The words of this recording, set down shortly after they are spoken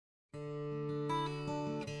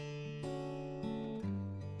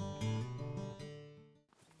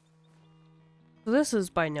This is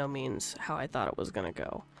by no means how I thought it was gonna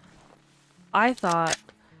go. I thought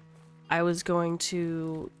I was going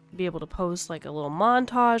to be able to post like a little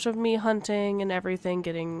montage of me hunting and everything,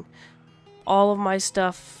 getting all of my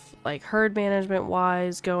stuff like herd management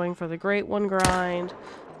wise going for the Great One grind,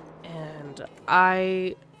 and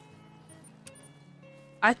I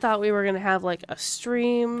thought we were gonna have like a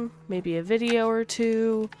stream, maybe a video or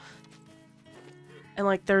two, and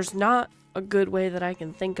like there's not a good way that I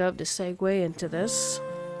can think of to segue into this.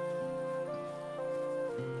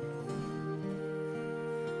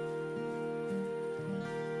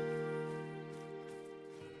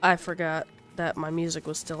 I forgot that my music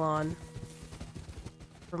was still on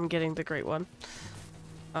from getting the Great One.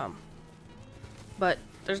 But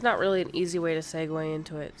there's not really an easy way to segue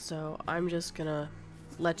into it, so I'm just gonna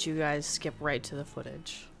let you guys skip right to the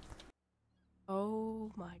footage. Oh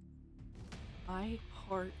my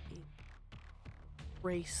heart is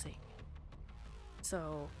racing.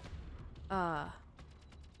 So,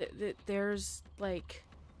 there's like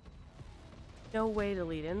no way to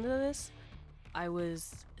lead into this. I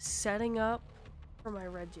was setting up for my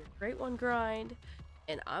Red Deer Great One grind,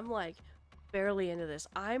 and I'm like barely into this.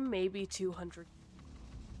 I'm maybe 200.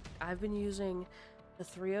 I've been using the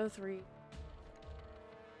 303.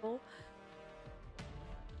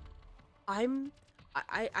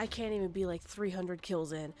 I can't even be like 300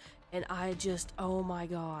 kills in, and I just, oh my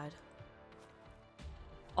god.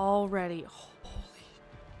 Already, holy.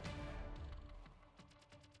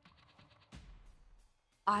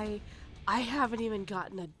 I haven't even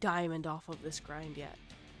gotten a diamond off of this grind yet.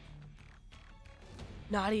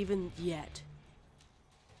 Not even yet.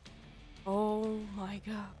 Oh my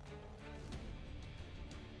god.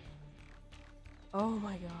 Oh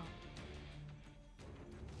my god.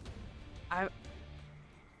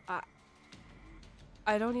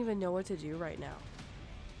 I don't even know what to do right now.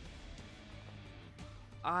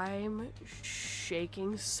 I'm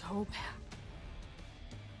shaking so bad.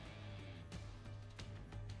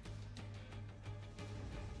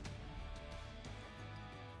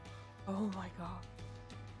 Oh my god.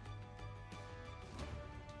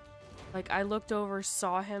 Like, I looked over,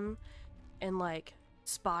 saw him, and like,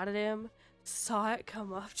 spotted him, saw it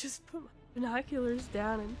come up, just put my binoculars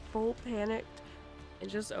down in full panic, and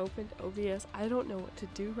just opened OBS. I don't know what to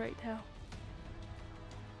do right now.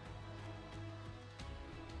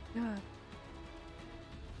 God.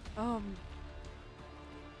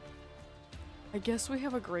 I guess we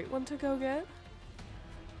have a Great One to go get.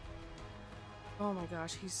 Oh my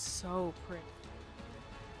gosh, he's so pretty.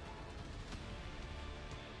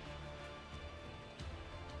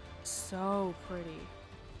 So pretty.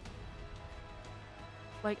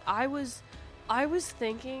 Like, I was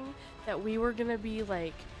thinking that we were gonna be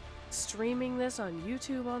like streaming this on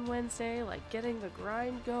YouTube on Wednesday, like getting the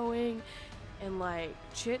grind going and like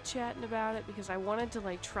chit-chatting about it, because I wanted to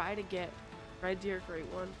like try to get Red Deer Great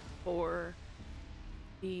One before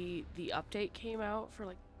the update came out for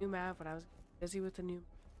like new map, but I was busy with the new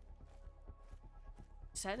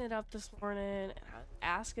setting it up this morning, and I was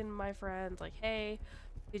asking my friends like, hey,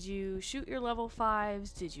 did you shoot your level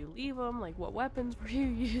 5s? Did you leave them? Like, what weapons were you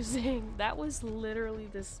using? That was literally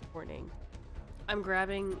this morning. I'm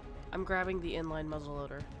grabbing the inline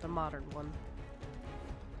muzzleloader, the modern one.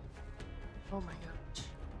 Oh my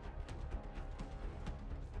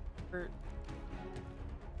gosh.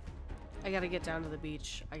 I gotta get down to the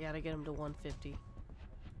beach. I gotta get him to 150.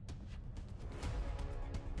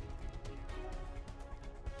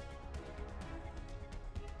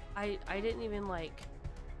 I didn't even like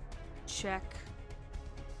check.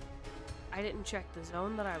 I didn't check the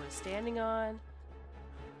zone that I was standing on.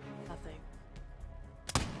 Nothing.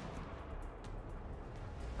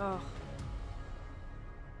 Oh.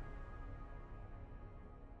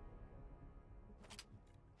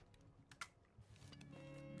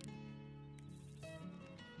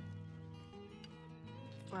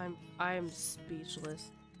 I am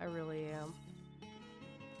speechless. I really am.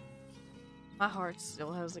 My heart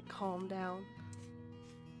still hasn't calmed down.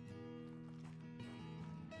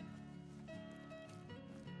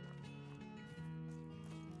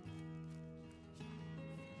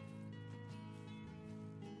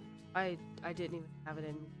 I didn't even have it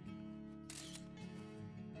in.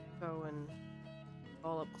 Go and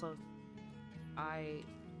all up close.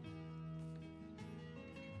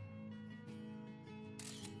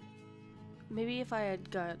 Maybe if I had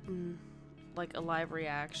gotten like a live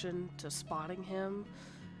reaction to spotting him,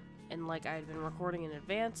 and like I had been recording in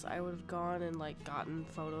advance, I would have gone and like gotten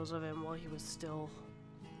photos of him while he was still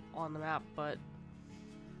on the map, but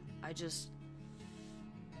I didn't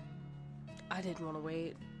want to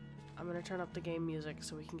wait. I'm gonna turn up the game music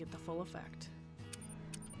so we can get the full effect.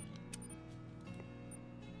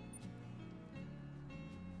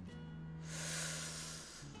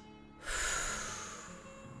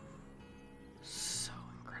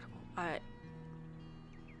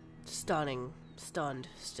 stunned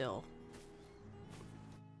still.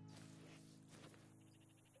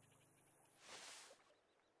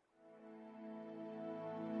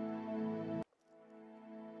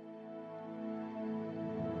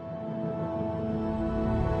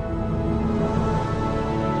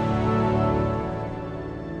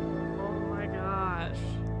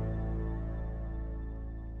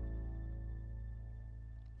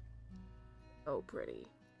 So pretty.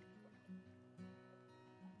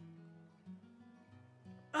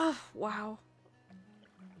 Oh, wow.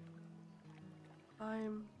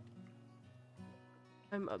 I'm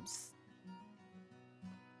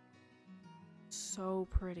so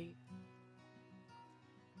pretty.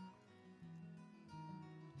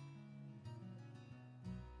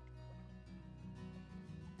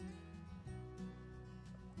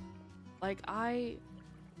 Like,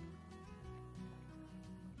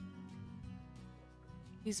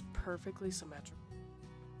 he's perfectly symmetrical.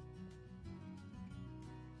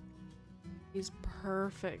 He's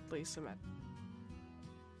perfectly symmetrical.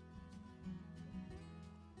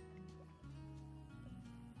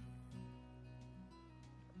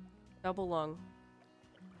 Double lung.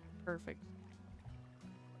 Perfect.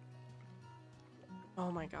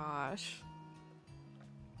 Oh my gosh.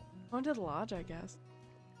 Going to the lodge, I guess.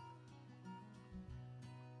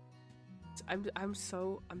 I'm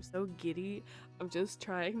so giddy. I'm just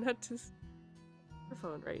trying not to see your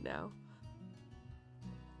phone right now.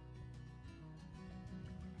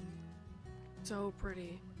 So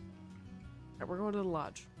pretty. Alright, we're going to the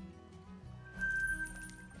lodge.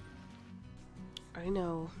 I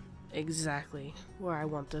know exactly where I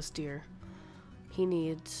want this deer. He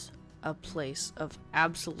needs a place of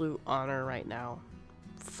absolute honor right now.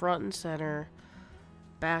 Front and center,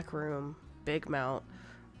 back room, big mount,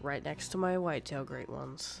 right next to my whitetail great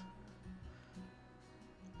ones.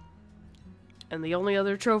 And the only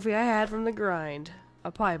other trophy I had from the grind,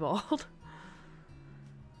 a piebald.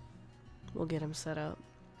 We'll get him set up.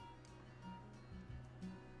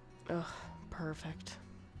 Ugh, perfect.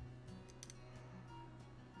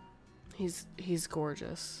 He's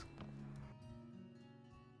gorgeous.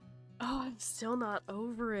 Oh, I'm still not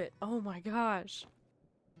over it. Oh my gosh.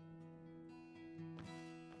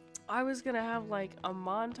 I was gonna have like a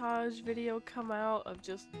montage video come out of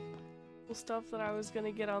just stuff that I was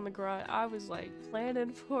gonna get on the grind. I was like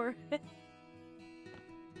planning for it.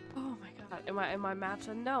 Oh my god. Am I mapped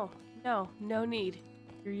on? No need.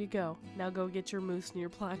 Here you go. Now go get your moose and your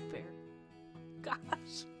black bear.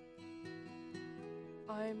 Gosh.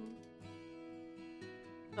 I'm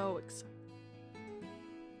so excited.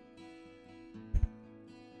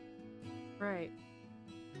 Right.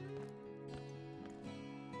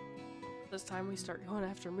 This time we start going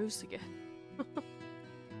after moose again.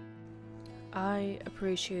 I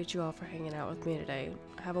appreciate you all for hanging out with me today.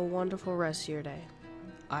 Have a wonderful rest of your day.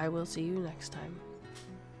 I will see you next time.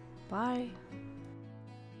 Bye.